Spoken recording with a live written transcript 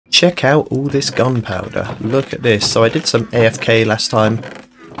Check out all this gunpowder. Look at this. So I did some AFK last time,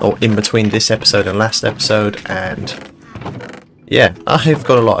 or in between this episode and last episode, and yeah, I've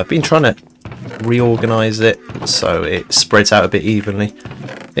got a lot. I've been trying to reorganize it so it spreads out a bit evenly.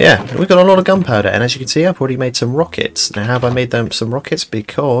 Yeah, we've got a lot of gunpowder, and as you can see, I've already made some rockets. Now, how have I made some rockets?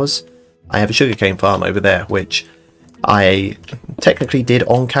 Because I have a sugarcane farm over there, which I technically did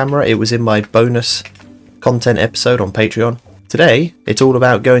on camera. It was in my bonus content episode on Patreon. Today, it's all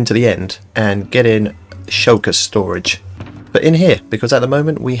about going to the end and getting shulker storage. But in here, because at the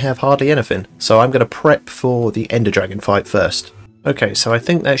moment we have hardly anything. So I'm going to prep for the Ender Dragon fight first. Okay, so I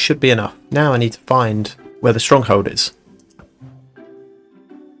think that should be enough. Now I need to find where the stronghold is.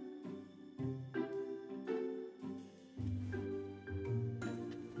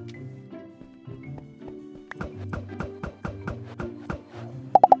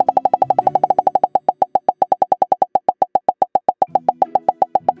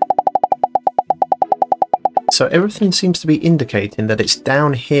 So everything seems to be indicating that it's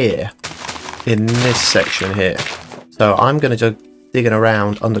down here in this section here. So I'm going to go digging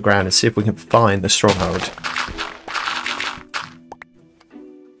around underground and see if we can find the stronghold.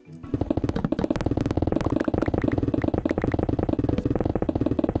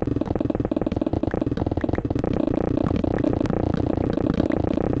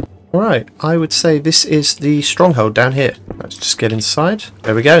 Alright, I would say this is the stronghold down here. Let's just get inside.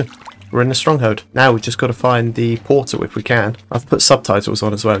 There we go. We're in the stronghold. Now we've just got to find the portal if we can. I've put subtitles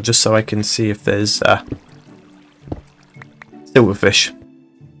on as well, just so I can see if there's silverfish.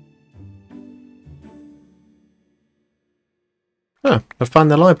 Oh, I've found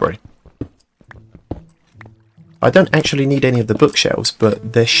the library. I don't actually need any of the bookshelves,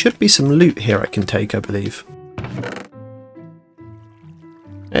 but there should be some loot here I can take, I believe.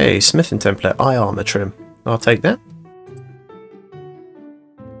 Hey, smithing template, eye armor trim. I'll take that.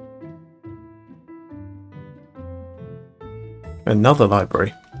 Another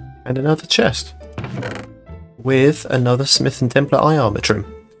library and another chest with another smith and templar eye armor trim.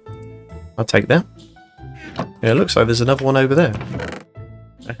 I'll take that. Yeah, it looks like there's another one over there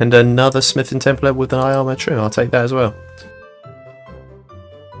and another smith and templar with an eye armor trim. I'll take that as well.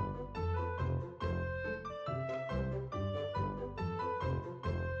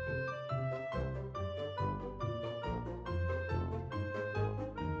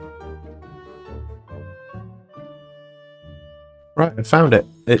 Right, I found it.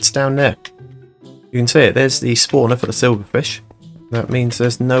 It's down there. You can see it. There's the spawner for the silverfish. That means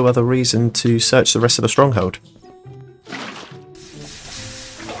there's no other reason to search the rest of the stronghold.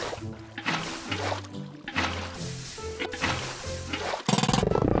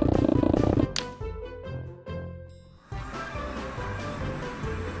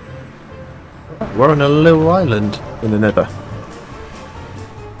 We're on a little island in the Nether.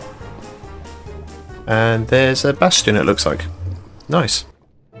 And there's a bastion, it looks like. Nice.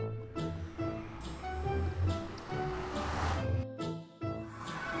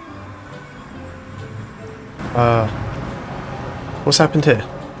 What's happened here?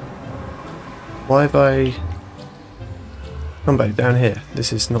 Why have I come back down here?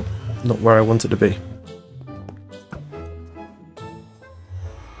 This is not where I wanted to be.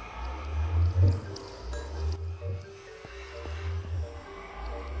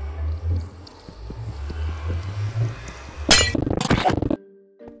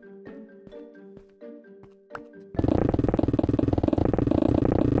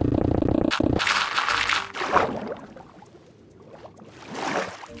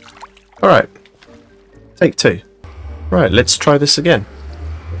 Alright, take two. Right, let's try this again.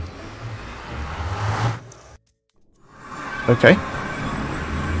 Okay,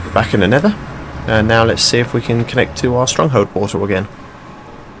 we're back in the Nether, and now let's see if we can connect to our stronghold portal again.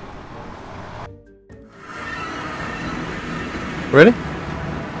 Really?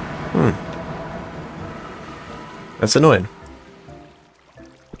 That's annoying.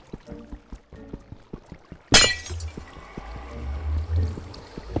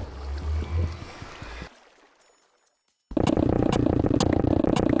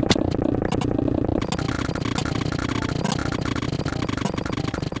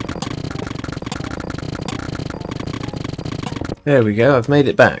 There we go, I've made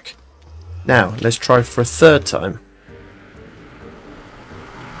it back. Now, let's try for a third time.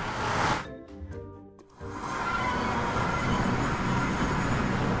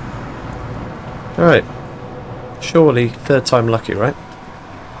 Alright. Surely, third time lucky, right?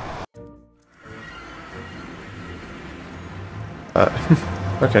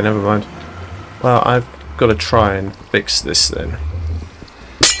 Okay, never mind. Well, I've got to try and fix this then.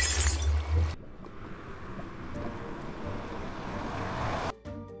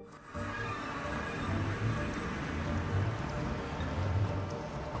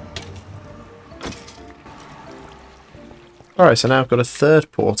 Alright, so now I've got a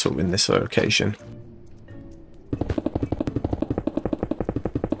third portal in this location.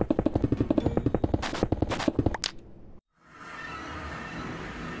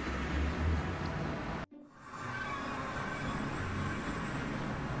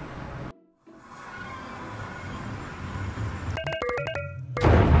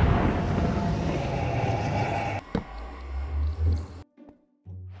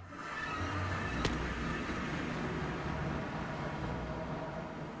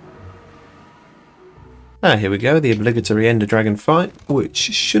 Ah, here we go, the obligatory Ender Dragon fight, which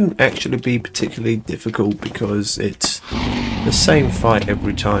shouldn't actually be particularly difficult because it's the same fight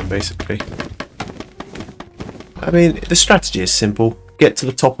every time, basically. I mean, the strategy is simple. Get to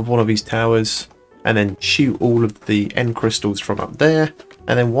the top of one of these towers, and then shoot all of the end crystals from up there,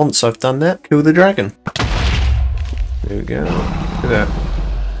 and then once I've done that, kill the dragon. There we go, look at that.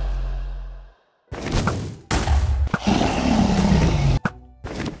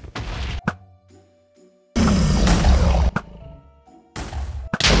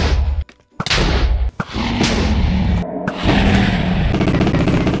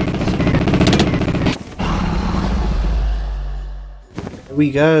 There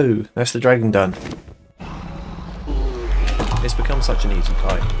we go, that's the dragon done. It's become such an easy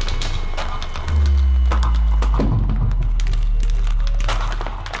fight.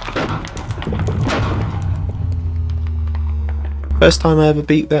 First time I ever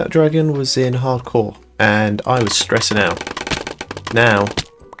beat that dragon was in hardcore, and I was stressing out. Now,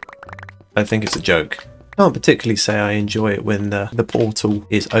 I think it's a joke. Can't particularly say I enjoy it when the portal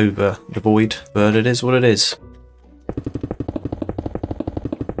is over the void, but it is what it is.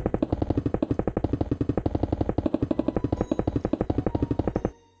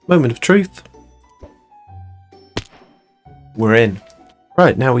 Moment of truth. We're in.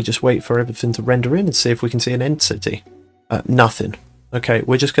 Right, now we just wait for everything to render in and see if we can see an end city. Nothing. Okay,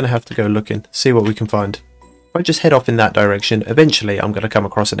 we're just going to have to go looking, see what we can find. If I just head off in that direction, eventually I'm going to come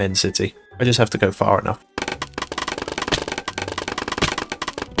across an end city. I just have to go far enough.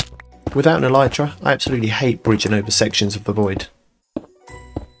 Without an elytra, I absolutely hate bridging over sections of the void.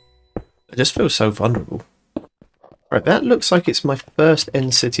 I just feel so vulnerable. Right, that looks like it's my first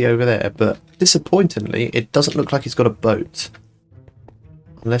end city over there, but disappointingly, it doesn't look like it's got a boat.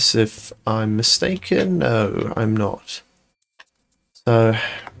 Unless if I'm mistaken, no, I'm not. So,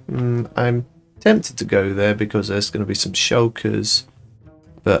 I'm tempted to go there because there's going to be some shulkers,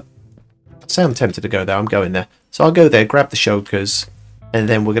 but I say I'm tempted to go there, I'm going there. So I'll go there, grab the shulkers, and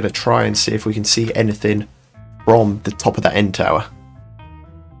then we're going to try and see if we can see anything from the top of that end tower.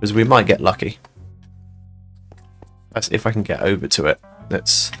 Because we might get lucky. That's if I can get over to it.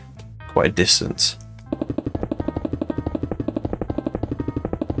 That's quite a distance.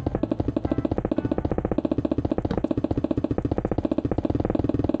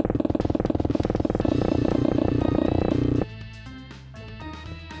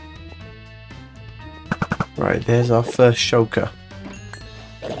 Right, there's our first shulker.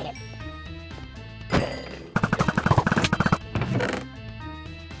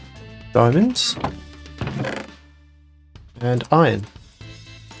 Diamonds. And iron.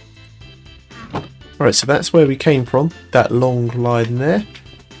 Alright, so that's where we came from, that long line there.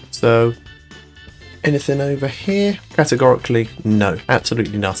 So, anything over here? Categorically, no.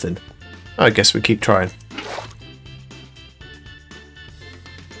 Absolutely nothing. I guess we keep trying.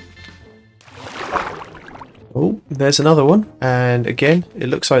 Oh, there's another one. And again, it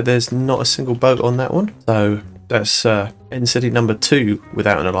looks like there's not a single boat on that one. So, that's end city number 2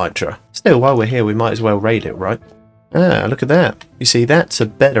 without an elytra. Still, while we're here, we might as well raid it, right? Ah, look at that. You see, that's a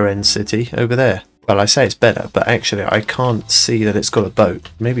better end city over there. Well, I say it's better, but actually I can't see that it's got a boat.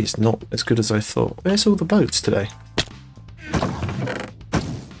 Maybe it's not as good as I thought. Where's all the boats today?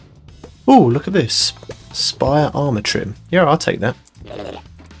 Oh, look at this. Spire armor trim. Yeah, I'll take that.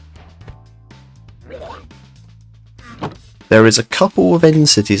 There is a couple of end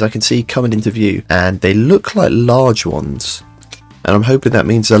cities I can see coming into view, and they look like large ones. And I'm hoping that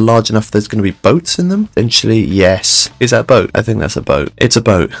means they're large enough there's going to be boats in them. Eventually, yes. Is that a boat? I think that's a boat. It's a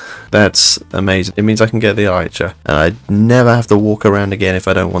boat. That's amazing. It means I can get the elytra. And I never have to walk around again if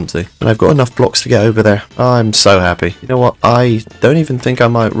I don't want to. And I've got enough blocks to get over there. I'm so happy. You know what? I don't even think I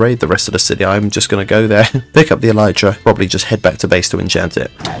might raid the rest of the city. I'm just going to go there, pick up the elytra, probably just head back to base to enchant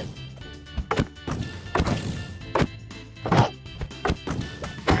it.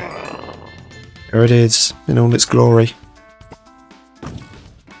 There it is, in all its glory.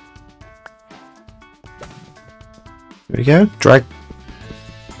 There we go.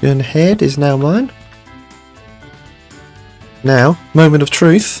 Dragon head is now mine. Now, moment of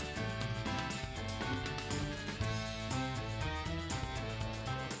truth.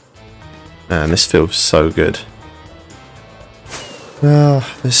 Man, this feels so good.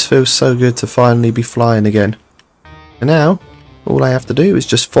 Ah, this feels so good to finally be flying again. And now, all I have to do is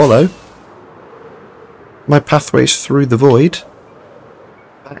just follow my pathways through the void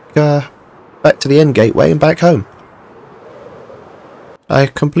back to the end gateway and back home. I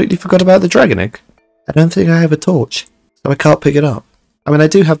completely forgot about the dragon egg. I don't think I have a torch, so I can't pick it up. I mean, I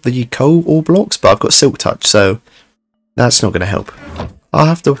do have the coal ore blocks, but I've got silk touch, so that's not going to help. I'll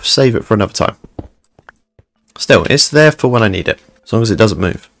have to save it for another time. Still, it's there for when I need it, as long as it doesn't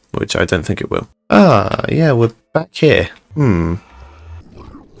move, which I don't think it will. Ah, yeah, we're back here.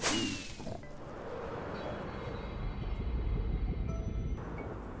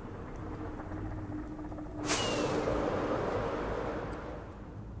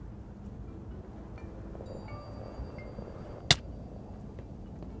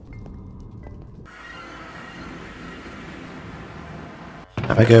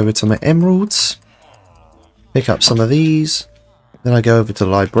 I go over to my emeralds, pick up some of these, then I go over to the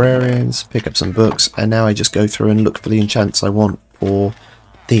librarians, pick up some books, and now I just go through and look for the enchants I want for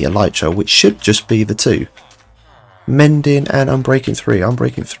the elytra, which should just be the two. Mending and Unbreaking 3.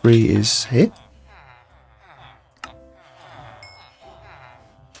 Unbreaking 3 is here.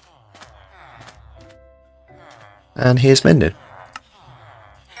 And here's Mending.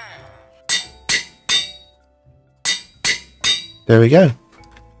 There we go.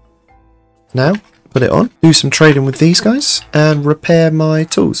 Now, put it on, do some trading with these guys, and repair my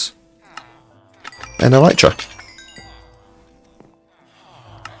tools. And elytra.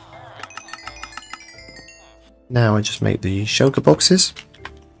 Now I just make the shulker boxes,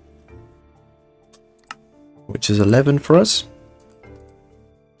 which is 11 for us.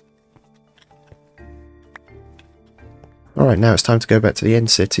 Alright, now it's time to go back to the end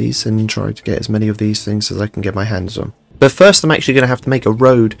cities and try to get as many of these things as I can get my hands on. But first I'm actually going to have to make a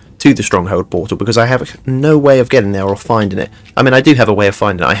road to the Stronghold portal because I have no way of getting there or finding it. I mean, I do have a way of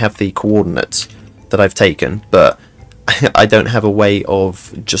finding it. I have the coordinates that I've taken, but I don't have a way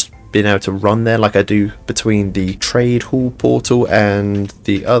of just being able to run there like I do between the Trade Hall portal and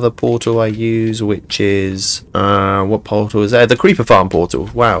the other portal I use, which is what portal is that? The Creeper Farm portal.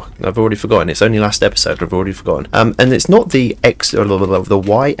 Wow, I've already forgotten. It's only last episode. I've already forgotten. And it's not the X or the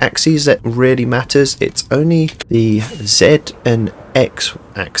Y axes that really matters. It's only the Z and X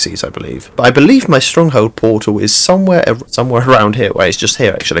axes, I believe. But I believe my Stronghold portal is somewhere around here. Wait, it's just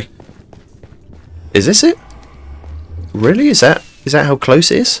here actually. Is this it? Really? Is that how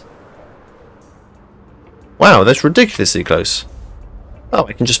close it is? Wow, that's ridiculously close. Oh,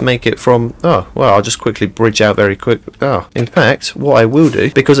 I can just make it from... Oh, well, I'll just quickly bridge out very quick. Oh, in fact, what I will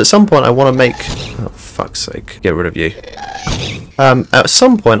do, because at some point I want to make... Oh, fuck's sake. Get rid of you. At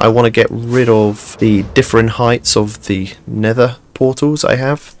some point I want to get rid of the different heights of the nether portals I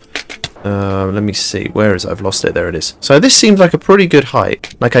have. Let me see, where is it? I've lost it. There it is. So this seems like a pretty good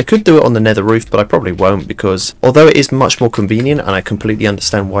height. Like, I could do it on the nether roof, but I probably won't, because although it is much more convenient and I completely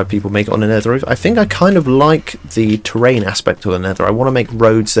understand why people make it on the nether roof, I think I kind of like the terrain aspect of the nether. I want to make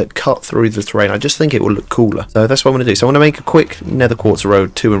roads that cut through the terrain. I just think it will look cooler. So that's what I'm going to do. So I'm going to make a quick nether quartz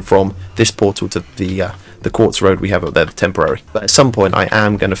road to and from this portal to the quartz road we have up there, the temporary. But at some point I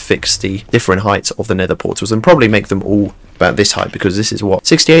am going to fix the different heights of the nether portals and probably make them all about this height, because this is what,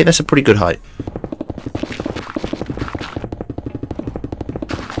 68? That's a pretty good height.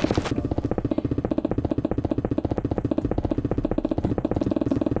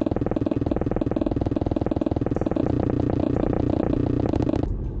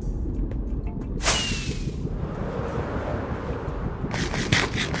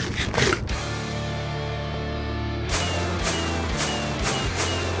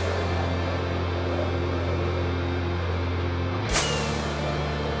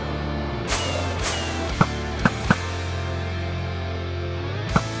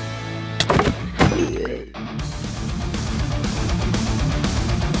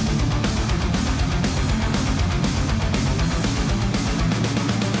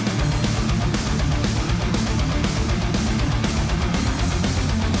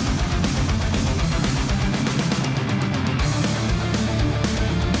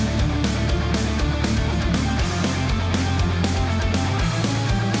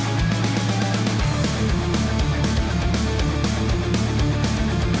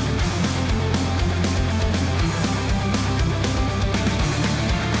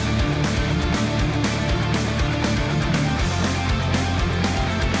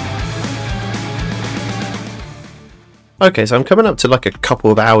 Okay, so I'm coming up to like a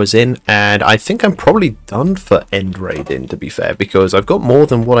couple of hours in, and I think I'm probably done for end raiding, to be fair, because I've got more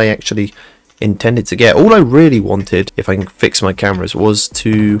than what I actually intended to get. All I really wanted, if I can fix my cameras, was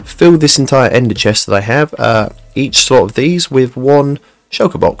to fill this entire ender chest that I have, each slot of these with one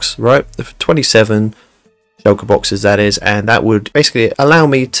shulker box, right? 27 shulker boxes, that is, and that would basically allow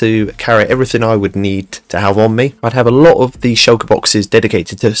me to carry everything I would need to have on me. I'd have a lot of the shulker boxes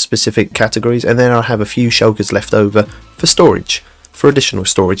dedicated to specific categories, and then I'll have a few shulkers left over for storage, for additional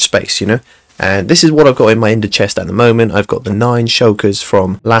storage space, you know. And this is what I've got in my ender chest at the moment. I've got the 9 shulkers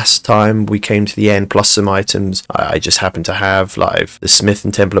from last time we came to the end, plus some items I just happen to have, like the smith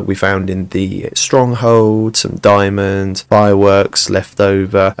and template we found in the stronghold, some diamonds, fireworks left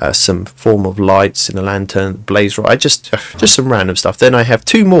over, some form of lights in a lantern, blaze rod, just some random stuff. Then I have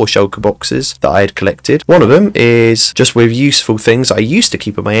 2 more shulker boxes that I had collected. One of them is just with useful things I used to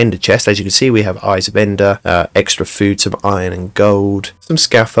keep in my ender chest. As you can see, we have eyes of ender, extra food, some iron and gold, some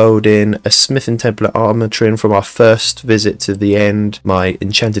scaffolding, a smith and template armor trim from our first visit to the end, my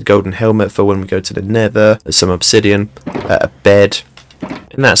enchanted golden helmet for when we go to the nether, some obsidian, a bed,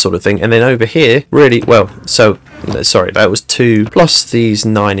 and that sort of thing. And then over here, really, well, so sorry, that was 2 plus these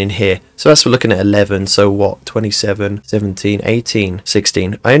 9 in here, so that's, we're looking at 11. So what, 27, 17, 18,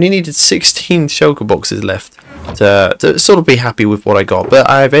 16. I only needed 16 shulker boxes left to sort of be happy with what I got, but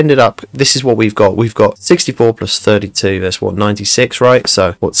I've ended up, this is what we've got 64 plus 32, that's what, 96, right?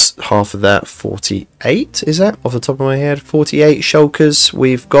 So what's half of that? 48, is that off the top of my head? 48 shulkers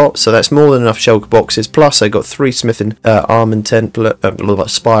we've got, so that's more than enough shulker boxes, plus I got 3 smith and armor template,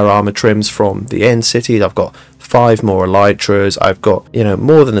 spire armor trims from the end city. I've got 5 more elytras. I've got, you know,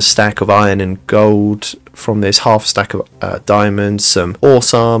 more than a stack of iron and gold from this, half stack of diamonds, some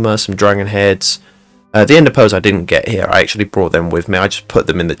horse armor, some dragon heads. The ender pearls I didn't get here. I actually brought them with me. I just put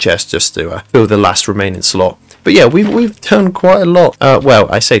them in the chest just to fill the last remaining slot. But yeah, we've done quite a lot.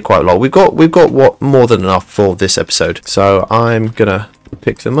 Well, I say quite a lot. We've got what, more than enough for this episode. So I'm gonna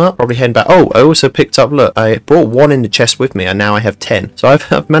pick them up, probably head back. Oh, I also picked up, look, I brought 1 ender chest with me and now I have 10, so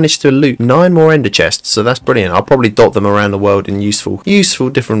I've managed to loot 9 more ender chests, so that's brilliant. I'll probably dot them around the world in useful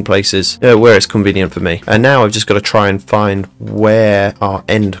different places where it's convenient for me. And now I've just got to try and find where our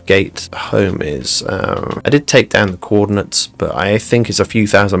end gate home is. I did take down the coordinates, but I think it's a few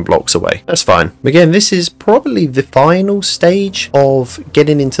thousand blocks away. That's fine. Again, this is probably the final stage of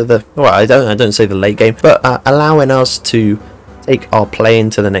getting into the, well, I don't say the late game, but allowing us to take our play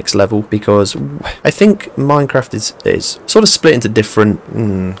into the next level, because I think Minecraft is sort of split into different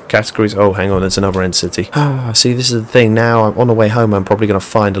categories. Oh, hang on, there's another end city. See, this is the thing. Now I'm on the way home, I'm probably going to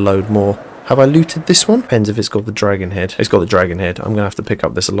find a load more. Have I looted this one? Depends if it's got the dragon head. It's got the dragon head. I'm going to have to pick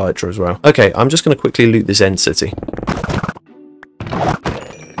up this elytra as well. Okay, I'm just going to quickly loot this end city.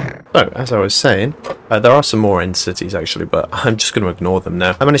 So, as I was saying, there are some more end cities actually, but I'm just going to ignore them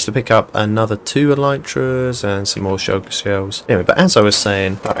now. I managed to pick up another 2 elytras and some more shulker shells. Anyway, but as I was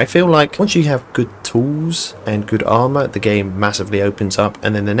saying, I feel like once you have good tools and good armor, the game massively opens up,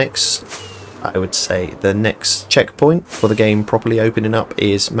 and then the next, I would say, the next checkpoint for the game properly opening up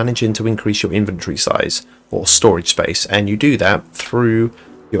is managing to increase your inventory size or storage space, and you do that through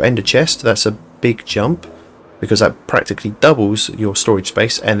your ender chest. That's a big jump, because that practically doubles your storage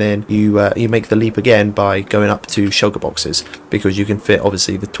space, and then you make the leap again by going up to shulker boxes, because you can fit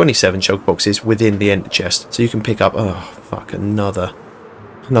obviously the 27 shulker boxes within the ender chest, so you can pick up, oh fuck, another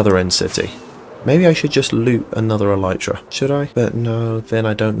end city. Maybe I should just loot another elytra, should I? But no, then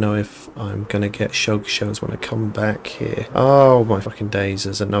I don't know if I'm gonna get shulker shells when I come back here. Oh my fucking days,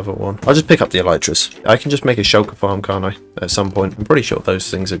 there's another one. I'll just pick up the elytras. I can just make a shulker farm, can't I, at some point? I'm pretty sure those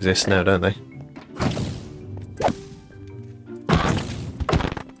things exist now, don't they?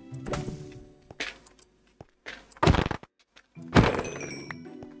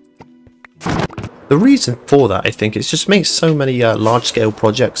 The reason for that, I think, is just makes so many large-scale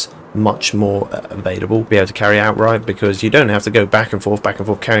projects much more available, be able to carry out, right? Because you don't have to go back and forth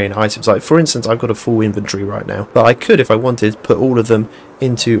carrying items. Like, for instance, I've got a full inventory right now, but I could, if I wanted, put all of them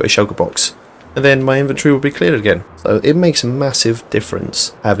into a shulker box, and then my inventory will be cleared again. So it makes a massive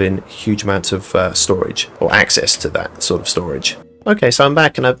difference having huge amounts of storage, or access to that sort of storage. Okay, so I'm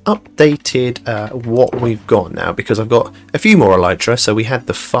back and I've updated what we've got now, because I've got a few more elytra. So we had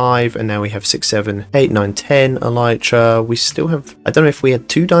the 5 and now we have 6, 7, 8, 9, 10 elytra. We still have, I don't know if we had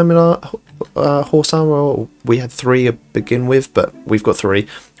 2 diamond horse armor, or we had 3 to begin with, but we've got 3.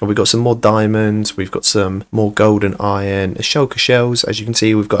 And we've got some more diamonds, we've got some more gold and iron, shulker shells. As you can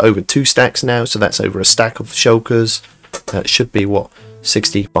see, we've got over 2 stacks now, so that's over a stack of shulkers. That should be what,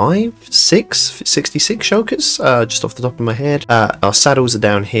 66 shulkers, just off the top of my head. Our saddles are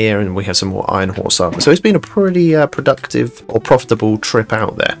down here, and we have some more iron horse armor. So it's been a pretty productive or profitable trip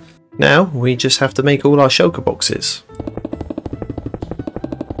out there. Now we just have to make all our shulker boxes.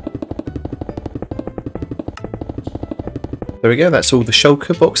 There we go, that's all the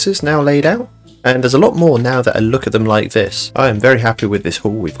shulker boxes now laid out. And there's a lot more now that I look at them like this. I am very happy with this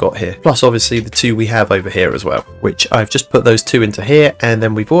haul we've got here. Plus obviously the 2 we have over here as well, which I've just put those 2 into here, and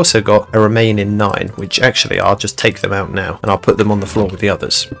then we've also got a remaining 9, which actually I'll just take them out now and I'll put them on the floor with the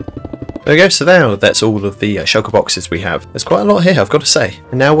others. There we go, so now that's all of the shulker boxes we have. There's quite a lot here, I've got to say.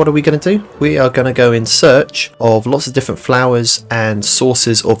 And now what are we going to do? We are going to go in search of lots of different flowers and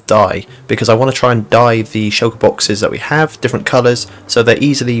sources of dye, because I want to try and dye the shulker boxes that we have, different colours, so they're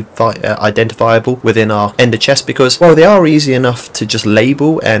easily identifiable within our ender chest, because while they are easy enough to just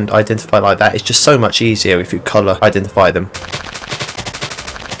label and identify like that, it's just so much easier if you colour identify them.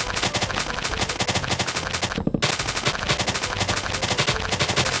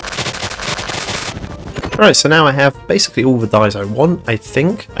 Right, so now I have basically all the dyes I want, I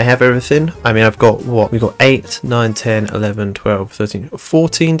think. I have everything. I mean, I've got what? We've got 8, 9, 10, 11, 12, 13,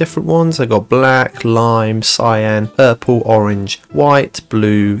 14 different ones. I've got black, lime, cyan, purple, orange, white,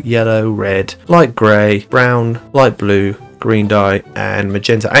 blue, yellow, red, light grey, brown, light blue, green dye, and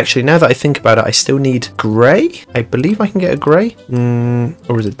magenta. Actually, now that I think about it, I still need grey. I believe I can get a grey.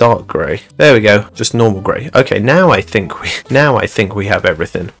 Or is it dark grey? There we go, just normal grey. Okay, now I think we have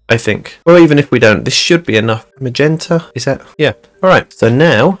everything. I think. Or even if we don't, this should be enough. Magenta, is that? Yeah. All right. So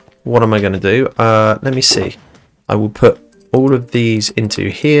now, what am I going to do? Let me see. I will put all of these into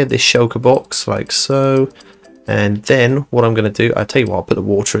here, this shulker box, like so. And then what I'm going to do, I'll tell you what, I'll put the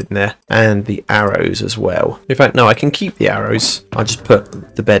water in there and the arrows as well. In fact, no, I can keep the arrows. I'll just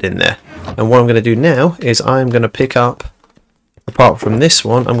put the bed in there. And what I'm going to do now is I'm going to pick up, apart from this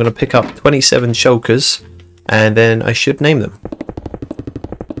one, I'm going to pick up 27 shulkers, and then I should name them.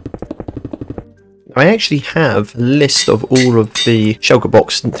 I actually have a list of all of the shulker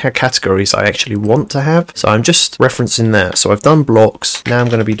box categories I actually want to have, so I'm just referencing that. So I've done blocks, now I'm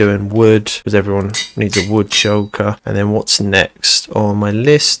going to be doing wood, because everyone needs a wood shulker. And then what's next on my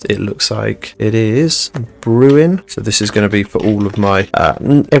list? It looks like it is brewing, so this is going to be for all of my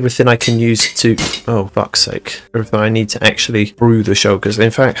everything I can use to, oh fuck's sake, everything I need to actually brew the shulkers.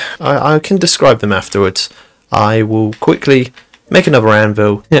 In fact, I can describe them afterwards. I will quickly make another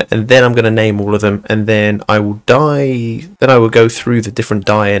anvil, yeah, and then I'm going to name all of them, and then I will dye, then I will go through the different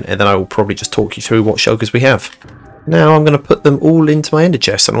dyeing, and then I will probably just talk you through what shulkers we have. Now I'm going to put them all into my ender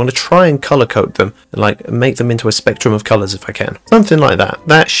chest, and I'm going to try and colour code them, and like make them into a spectrum of colours if I can. Something like that.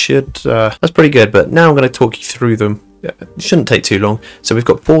 That should, that's pretty good, but now I'm going to talk you through them. It shouldn't take too long. So we've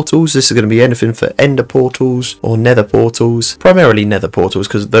got portals. This is going to be anything for ender portals or nether portals, primarily nether portals,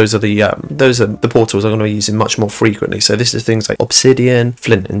 because those are the portals I'm going to be using much more frequently. So this is things like obsidian,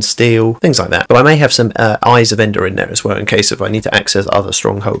 flint and steel, things like that. But I may have some eyes of ender in there as well, in case if I need to access other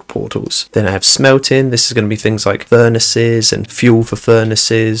stronghold portals. Then I have smelting. This is going to be things like furnaces and fuel for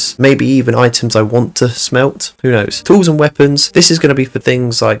furnaces, maybe even items I want to smelt, who knows. Tools and weapons. This is going to be for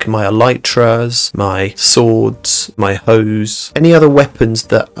things like my elytras, my swords, my hose, any other weapons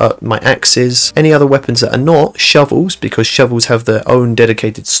that are my axes, any other weapons that are not shovels, because shovels have their own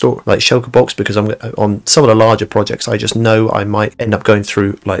dedicated store, like shulker box, because I'm on some of the larger projects I just know I might end up going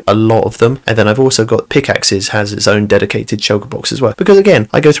through like a lot of them. And then I've also got pickaxes, has its own dedicated shulker box as well, because again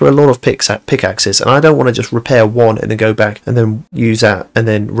I go through a lot of pickaxes and I don't want to just repair one and then go back and then use that and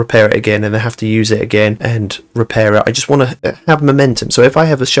then repair it again and then have to use it again and repair it. I just want to have momentum. So if I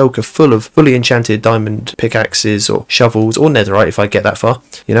have a shulker full of fully enchanted diamond pickaxes or shovels or netherite, if I get that far,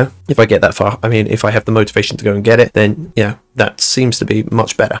 you know, if I get that far, I mean, if I have the motivation to go and get it, then, you know, that seems to be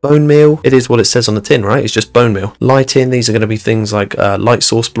much better. Bone meal, it is what it says on the tin, right? It's just bone meal. Lighting, these are going to be things like light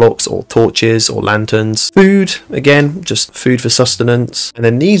source blocks or torches or lanterns. Food, again, just food for sustenance. And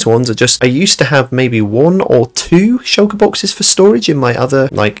then these ones are just, I used to have maybe 1 or 2 shulker boxes for storage in my other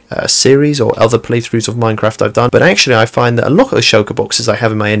like series or other playthroughs of Minecraft I've done. But actually I find that a lot of the shulker boxes I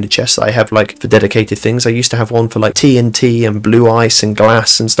have in my ender chest that I have like for dedicated things. I used to have one for like TNT and blue ice and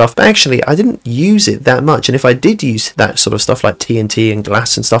glass and stuff. But actually I didn't use it that much. And if I did use that sort of stuff like TNT and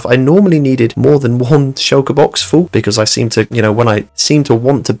glass and stuff, I normally needed more than 1 shulker box full, because I seem to, you know, when I seem to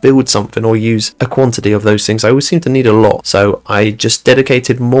want to build something or use a quantity of those things, I always seem to need a lot. So I just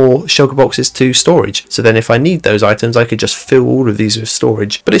dedicated more shulker boxes to storage. So then if I need those items, I could just fill all of these with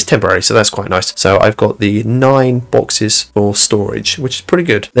storage, but it's temporary, so that's quite nice. So I've got the 9 boxes for storage, which is pretty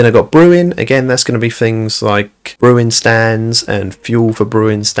good. Then I've got brewing. Again, that's going to be things like brewing stands and fuel for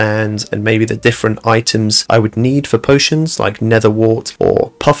brewing stands, and maybe the different items I would need for potions. potions like nether wart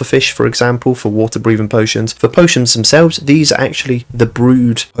or pufferfish, for example, for water breathing potions. For potions themselves, these are actually the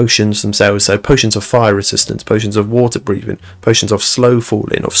brewed potions themselves. So potions of fire resistance, potions of water breathing, potions of slow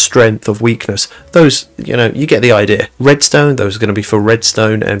falling, of strength, of weakness. Those, you know, you get the idea. Redstone, those are going to be for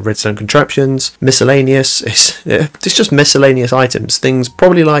redstone and redstone contraptions. Miscellaneous, it's just miscellaneous items. Things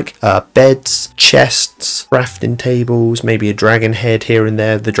probably like beds, chests, crafting tables, maybe a dragon head here and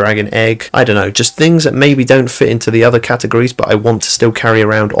there, the dragon egg. I don't know, just things that maybe don't fit into the other categories, but I want to still carry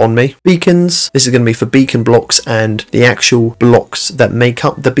around on me. Beacons, this is going to be for beacon blocks and the actual blocks that make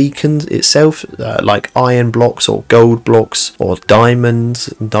up the beacon itself, like iron blocks or gold blocks or diamond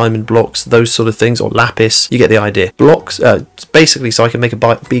blocks, those sort of things, or lapis. You get the idea. Blocks, basically so I can make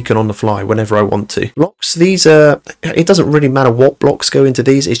a beacon on the fly whenever I want to. Blocks, these are, it doesn't really matter what blocks go into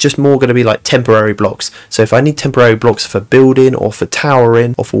these, it's just more going to be like temporary blocks. So if I need temporary blocks for building or for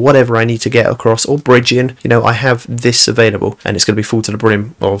towering or for whatever I need to get across or bridging, you know, I have this available and it's going to be full to the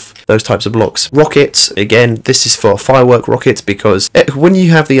brim of those types of blocks. Rockets, again, this is for firework rockets because when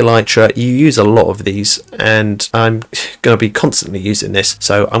you have the elytra, you use a lot of these, and I'm going to be constantly using this.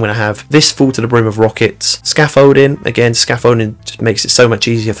 So I'm going to have this full to the brim of rockets. Scaffolding, again, scaffolding just makes it so much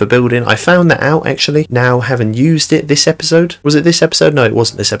easier for building. I found that out actually, now having used it this episode. Was it this episode? No, it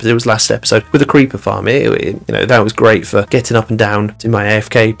wasn't this episode, it was last episode with the creeper farm. You know, that was great for getting up and down to my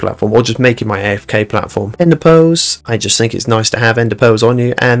AFK platform, or just making my AFK platform. Ender pearls, I just think it's nice to have ender pearls on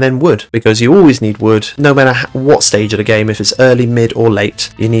you, and then wood, because you always need wood, no matter what stage of the game, if it's early, mid or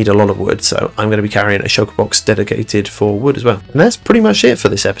late, you need a lot of wood. So I'm going to be carrying a shulker box dedicated for wood as well. And that's pretty much it for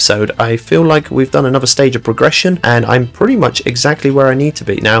this episode. I feel like we've done another stage of progression and I'm pretty much exactly where I need to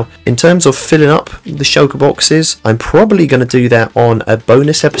be. Now, in terms of filling up the shulker boxes, I'm probably going to do that on a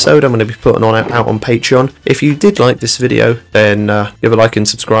bonus episode I'm going to be putting out on Patreon. If you did like this video, then give a like and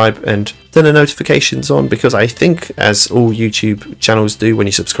subscribe and turn the notifications on, because I think, as all YouTube channels do, when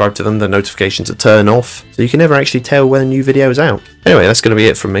you subscribe to them, the notifications are turned off, so you can never actually tell when a new video is out. Anyway, that's going to be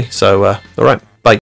it from me, so alright.